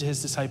Jesus said to his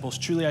disciples,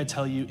 truly I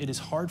tell you, it is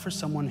hard for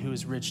someone who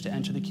is rich to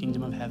enter the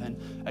kingdom of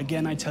heaven.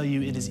 Again, I tell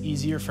you, it is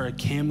easier for a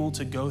camel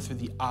to go through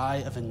the eye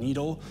of a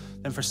needle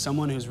than for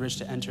someone who is rich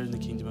to enter in the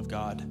kingdom of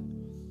God.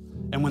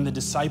 And when the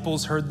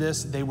disciples heard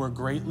this, they were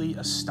greatly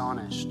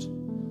astonished.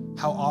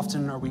 How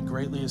often are we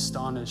greatly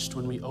astonished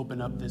when we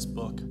open up this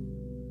book?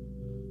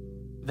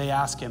 They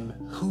ask him,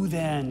 who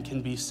then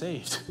can be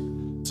saved?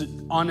 It's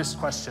an honest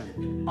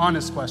question.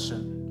 Honest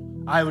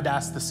question. I would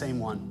ask the same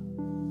one.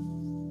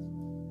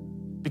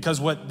 Because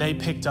what they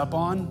picked up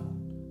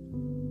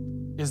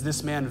on is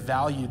this man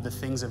valued the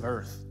things of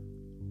earth.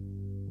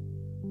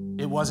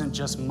 It wasn't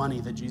just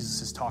money that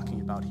Jesus is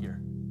talking about here.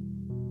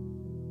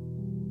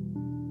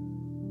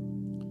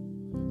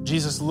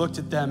 Jesus looked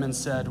at them and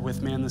said,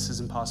 with man this is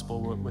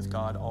impossible, with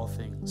God all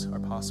things are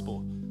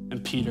possible.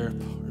 And Peter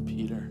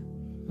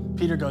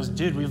goes,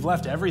 dude, we've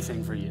left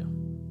everything for you.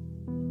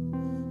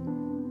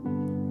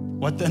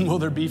 What then will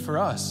there be for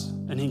us?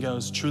 And he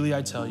goes, truly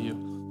I tell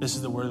you, this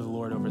is the word of the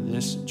Lord over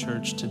this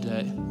church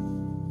today.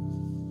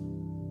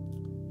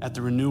 At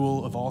the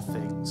renewal of all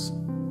things,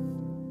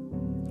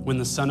 when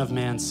the Son of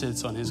Man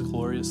sits on his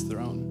glorious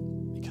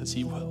throne, because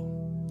he will,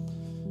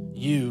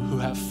 you who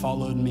have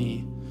followed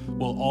me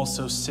will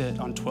also sit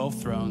on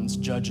 12 thrones,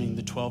 judging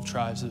the 12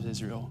 tribes of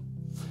Israel.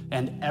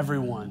 And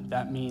everyone,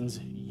 that means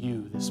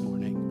you this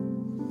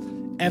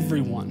morning,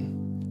 everyone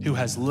who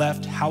has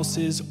left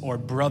houses or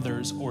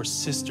brothers or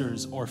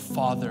sisters or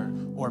father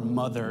or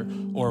mother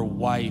or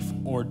wife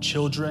or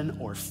children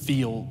or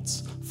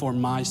fields for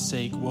my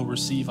sake will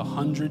receive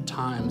 100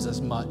 times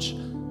as much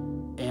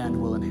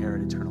and will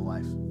inherit eternal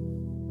life.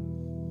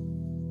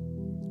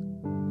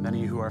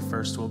 Many who are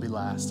first will be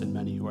last, and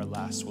many who are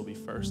last will be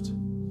first.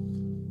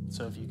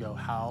 So if you go,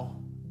 how?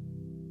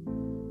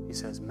 He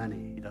says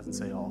many, he doesn't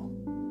say all.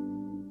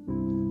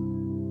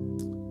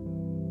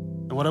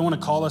 And what I want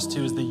to call us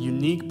to is the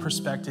unique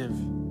perspective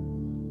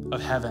of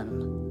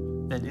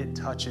heaven, that it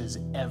touches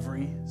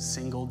every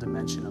single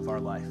dimension of our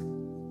life.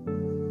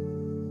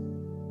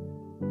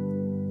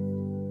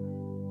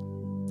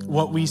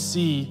 What we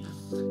see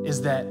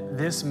is that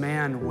this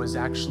man was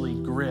actually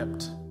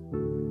gripped.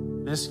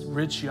 This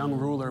rich young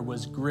ruler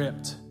was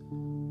gripped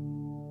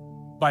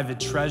by the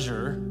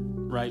treasure,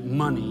 right,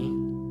 money,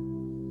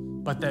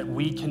 but that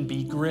we can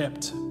be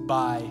gripped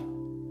by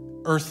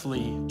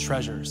earthly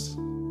treasures.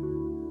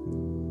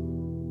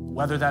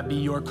 Whether that be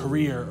your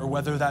career, or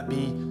whether that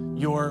be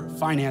your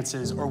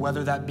finances, or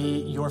whether that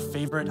be your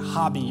favorite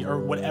hobby, or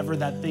whatever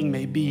that thing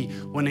may be,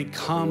 when it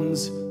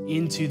comes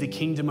into the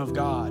kingdom of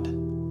God,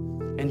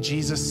 and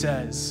Jesus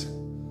says,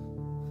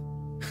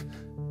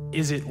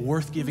 is it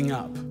worth giving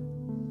up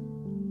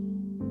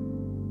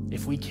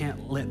if we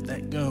can't let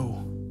that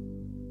go?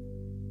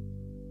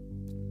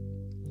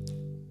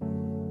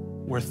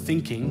 We're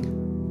thinking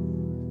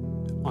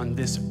on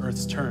this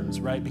earth's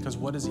terms, right? Because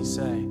what does he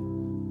say?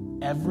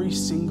 Every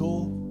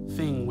single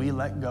thing we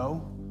let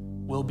go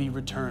will be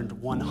returned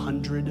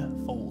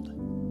 100-fold.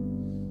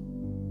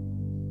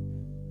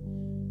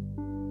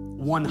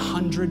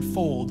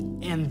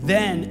 100-fold, and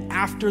then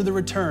after the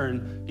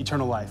return,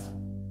 eternal life.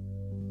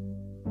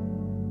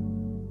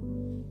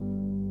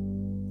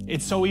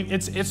 It's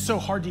so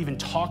hard to even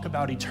talk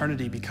about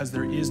eternity because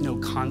there is no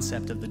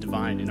concept of the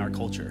divine in our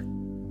culture.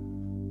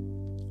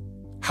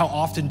 How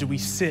often do we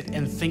sit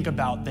and think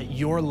about that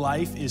your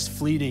life is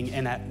fleeting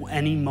and at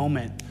any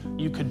moment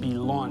you could be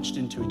launched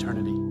into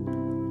eternity?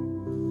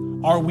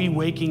 Are we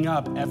waking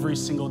up every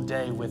single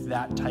day with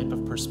that type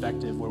of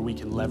perspective where we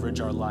can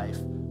leverage our life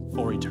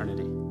for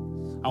eternity?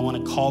 I want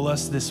to call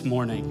us this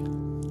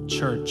morning,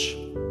 church,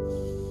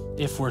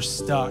 if we're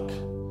stuck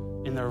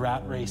in the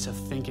rat race of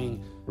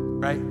thinking,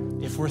 right?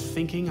 If we're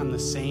thinking on the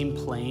same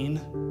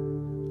plane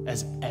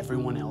as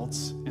everyone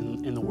else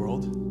in the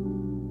world,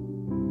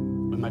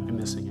 we might be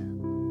missing it.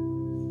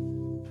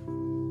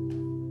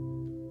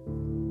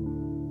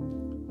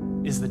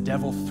 Is the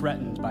devil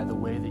threatened by the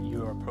way that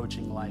you are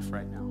approaching life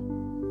right now?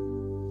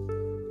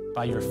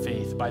 By your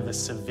faith, by the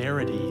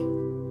severity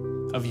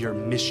of your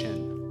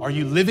mission? Are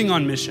you living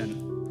on mission?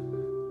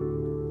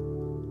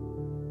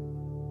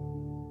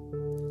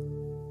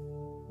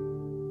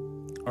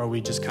 Or are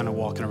we just kind of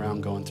walking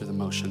around going through the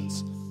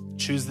motions?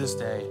 Choose this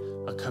day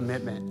a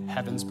commitment,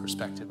 heaven's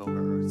perspective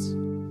over earth's.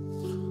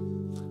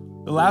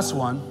 The last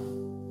one,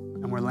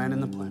 and we're landing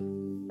the plane.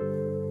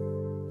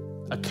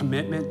 A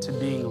commitment to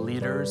being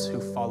leaders who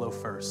follow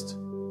first.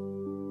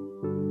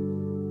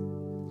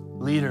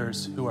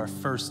 Leaders who are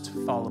first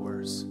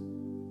followers.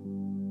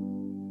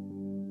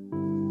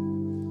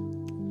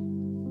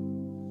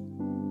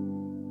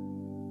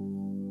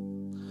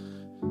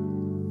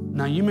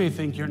 Now, you may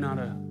think you're not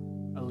a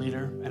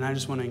leader, and I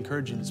just want to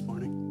encourage you this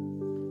morning.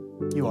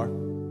 You are.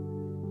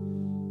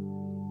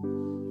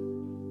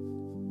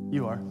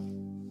 You are.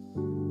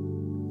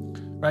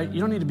 Right?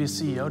 You don't need to be a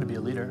CEO to be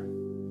a leader.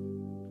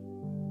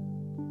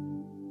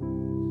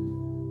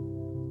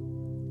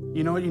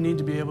 You know what you need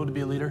to be able to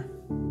be a leader?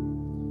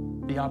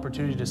 The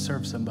opportunity to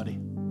serve somebody.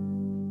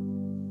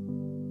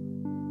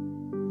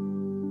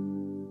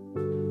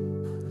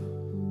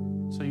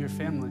 So your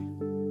family,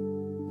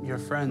 your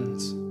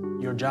friends,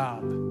 your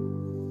job,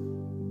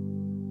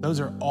 those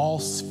are all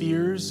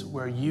spheres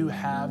where you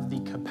have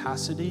the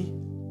capacity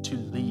to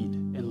lead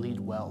and lead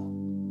well.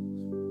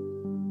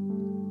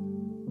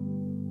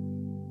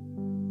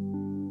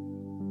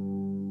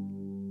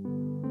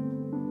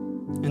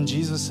 And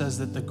Jesus says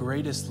that the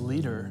greatest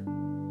leader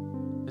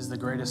is the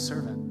greatest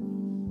servant.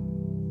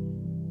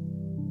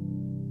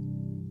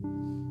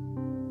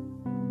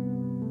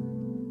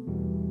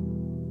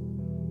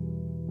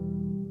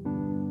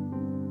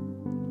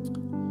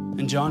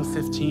 In John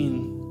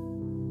 15,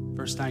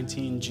 Verse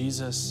 19,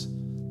 Jesus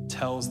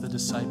tells the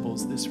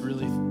disciples this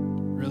really,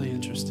 really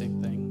interesting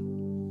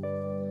thing.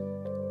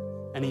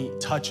 And he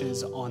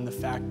touches on the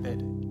fact that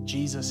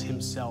Jesus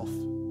himself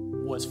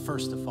was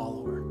first a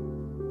follower.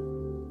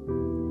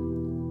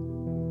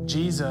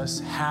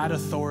 Jesus had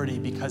authority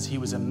because he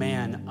was a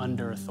man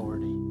under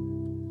authority.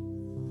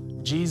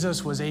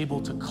 Jesus was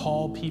able to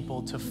call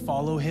people to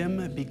follow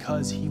him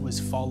because he was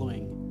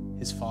following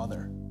his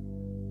Father.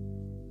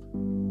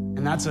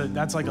 And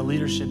that's like a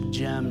leadership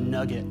gem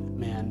nugget,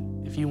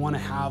 man. If you want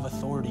to have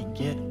authority,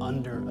 get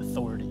under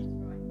authority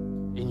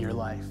in your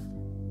life.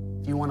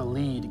 If you want to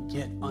lead,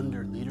 get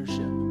under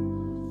leadership.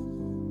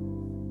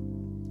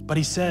 But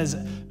he says,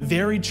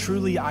 very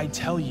truly I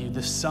tell you,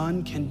 the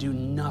Son can do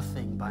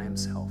nothing by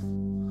himself.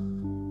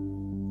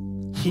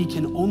 He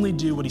can only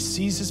do what he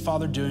sees his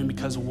Father doing,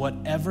 because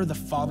whatever the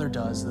Father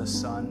does, the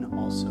Son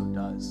also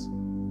does.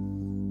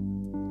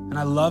 And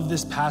I love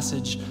this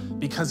passage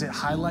because it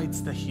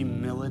highlights the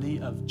humility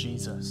of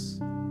Jesus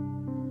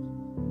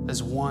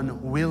as one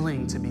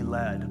willing to be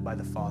led by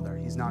the Father.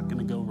 He's not going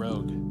to go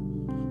rogue.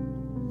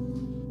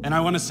 And I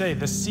want to say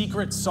the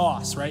secret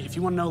sauce, right? If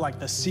you want to know like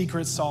the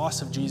secret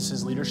sauce of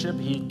Jesus' leadership,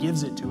 he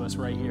gives it to us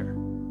right here.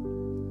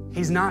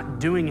 He's not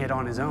doing it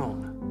on his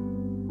own.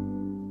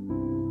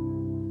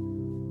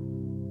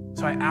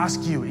 So I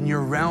ask you, in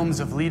your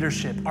realms of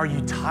leadership, are you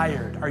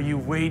tired? Are you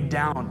weighed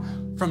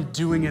down from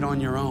doing it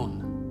on your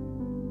own?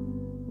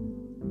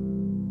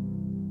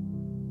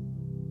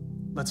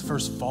 Let's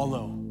first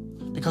follow.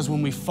 Because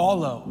when we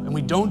follow and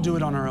we don't do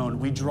it on our own,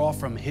 we draw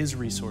from his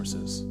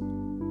resources.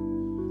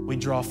 We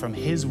draw from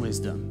his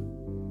wisdom.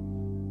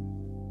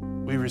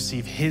 We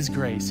receive his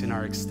grace in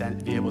our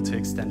extent, be able to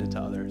extend it to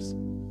others.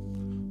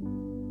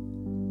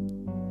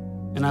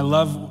 And I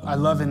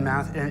love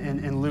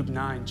in Luke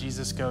 9,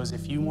 Jesus goes,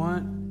 if you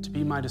want to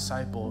be my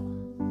disciple,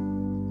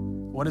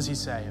 what does he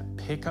say?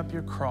 Pick up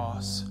your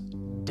cross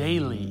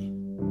daily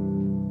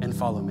and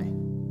follow me.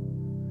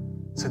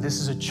 So this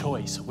is a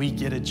choice. We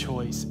get a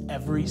choice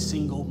every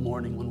single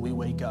morning when we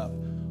wake up.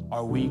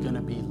 Are we going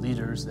to be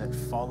leaders that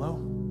follow?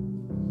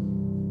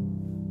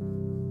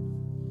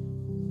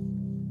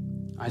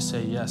 I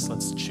say yes,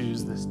 let's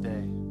choose this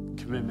day.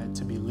 Commitment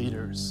to be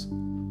leaders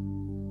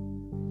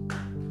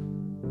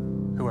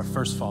who are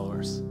first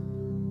followers.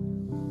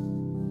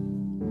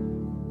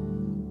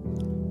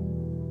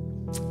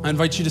 I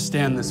invite you to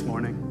stand this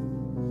morning.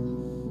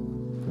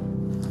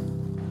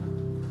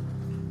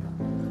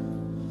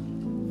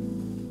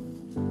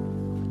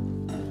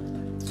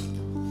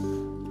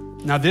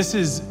 Now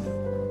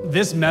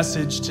this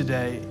message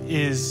today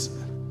is,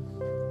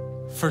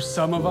 for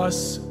some of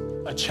us,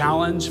 a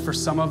challenge. For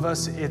some of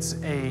us, it's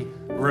a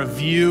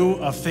review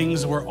of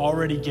things we're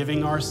already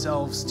giving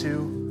ourselves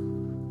to.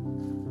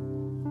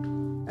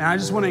 And I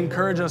just want to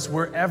encourage us,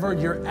 wherever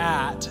you're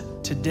at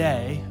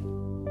today,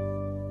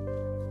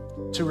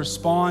 to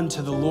respond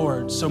to the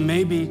Lord. So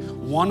maybe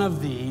one of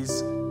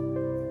these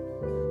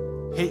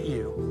hit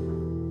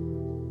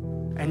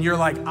you. And you're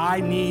like, I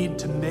need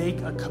to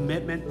make a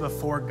commitment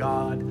before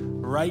God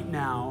right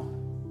now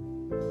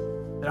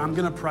that I'm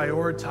going to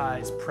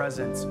prioritize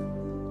presence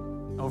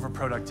over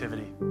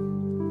productivity.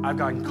 I've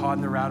gotten caught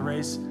in the rat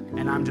race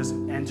and I'm just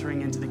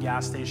entering into the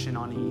gas station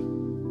on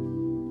E.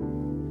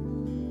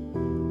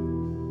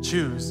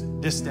 Choose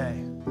this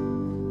day.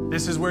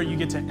 This is where you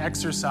get to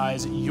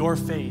exercise your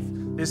faith.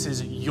 This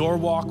is your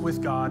walk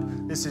with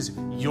God. This is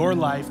your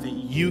life that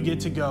you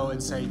get to go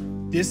and say,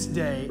 this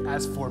day,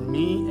 as for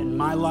me and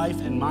my life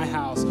and my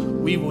house,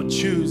 we will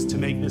choose to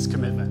make this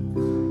commitment.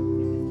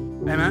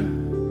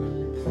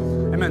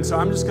 Amen? Amen. So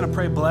I'm just going to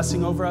pray a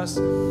blessing over us,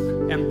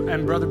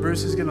 and Brother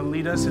Bruce is going to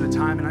lead us in a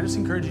time, and I just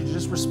encourage you to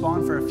just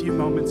respond for a few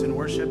moments in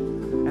worship,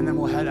 and then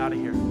we'll head out of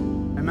here.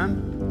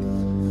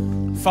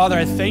 Amen? Father,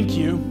 I thank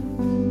you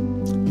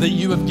that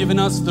you have given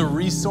us the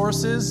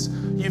resources,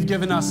 you've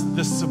given us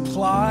the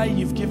supply,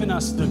 you've given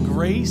us the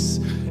grace,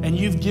 and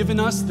you've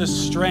given us the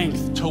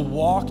strength to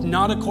walk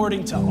not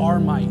according to our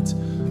might,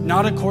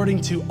 not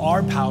according to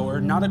our power,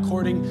 not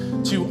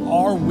according to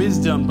our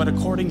wisdom, but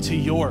according to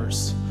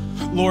yours.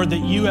 Lord, that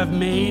you have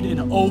made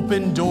an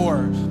open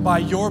door by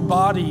your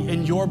body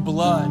and your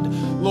blood,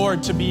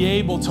 Lord, to be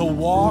able to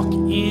walk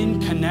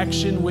in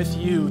connection with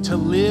you, to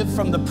live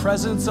from the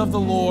presence of the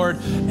Lord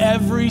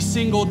every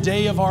single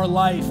day of our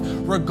life,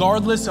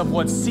 regardless of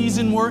what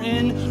season we're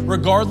in,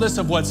 regardless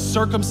of what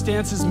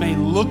circumstances may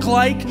look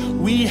like.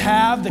 We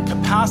have the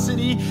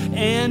capacity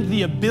and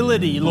the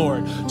ability,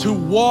 Lord, to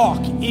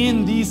walk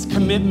in these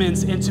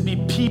commitments and to be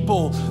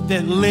people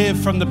that live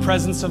from the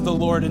presence of the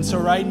Lord. And so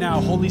right now,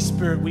 Holy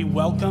Spirit, we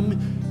welcome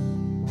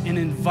and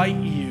invite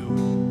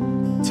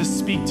you to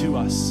speak to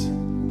us.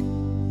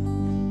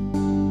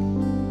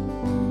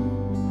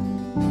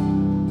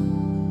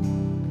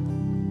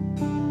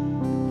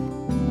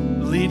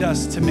 Lead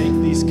us to make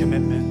these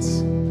commitments.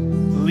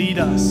 Lead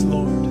us,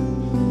 Lord.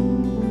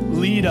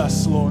 Lead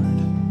us, Lord.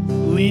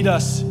 Lead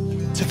us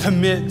to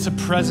commit to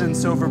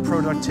presence over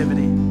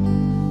productivity,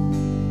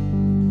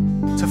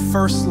 to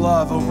first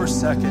love over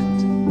second,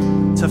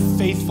 to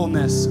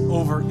faithfulness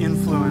over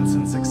influence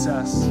and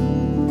success,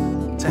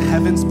 to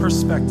heaven's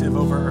perspective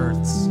over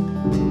earth's,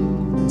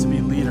 and to be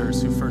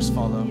leaders who first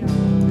follow.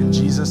 In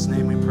Jesus'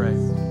 name we pray.